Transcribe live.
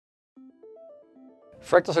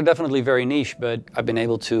Fractals are definitely very niche, but I've been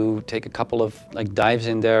able to take a couple of dives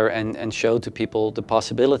in there and show to people the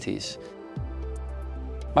possibilities.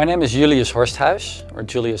 My name is Julius Horsthuis, or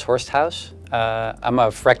Julius Horsthuis. I'm a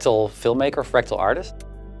fractal filmmaker, fractal artist.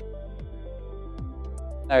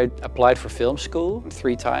 I applied for film school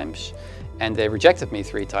 3 times and they rejected me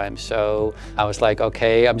 3 times. So I was like,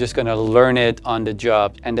 okay, I'm just gonna learn it on the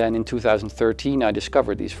job. And then in 2013, I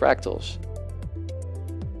discovered these fractals.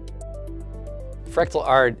 Fractal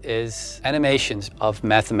art is animations of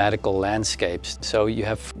mathematical landscapes. So you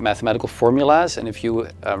have mathematical formulas, and if you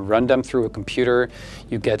run them through a computer,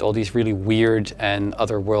 you get all these really weird and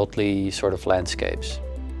otherworldly sort of landscapes.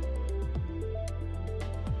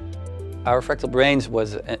 Our Fractal Brains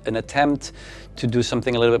was an attempt to do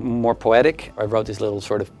something a little bit more poetic. I wrote this little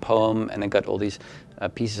sort of poem and I got all these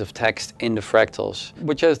pieces of text in the fractals,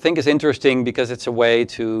 which I think is interesting because it's a way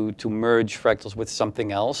to merge fractals with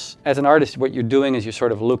something else. As an artist, what you're doing is you're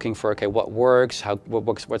sort of looking for, okay, what works,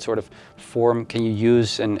 what sort of form can you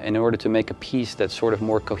use in order to make a piece that's sort of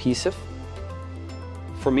more cohesive.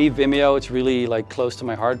 For me, Vimeo, it's really close to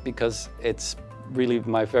my heart because it's really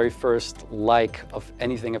my very first of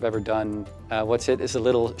anything I've ever done. What's it is the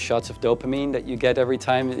little shots of dopamine that you get every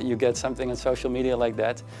time that you get something on social media like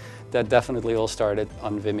that. That definitely all started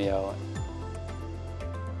on Vimeo.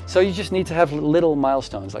 So you just need to have little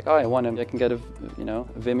milestones, like, oh, I can get a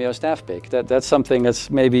Vimeo staff pick. That's something that's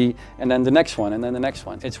maybe, and then the next one, and then the next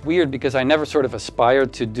one. It's weird because I never sort of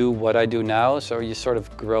aspired to do what I do now, so you sort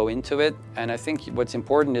of grow into it. And I think what's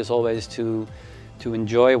important is always to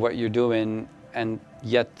enjoy what you're doing, and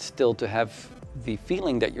yet still to have the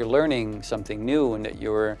feeling that you're learning something new and that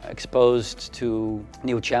you're exposed to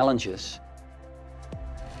new challenges.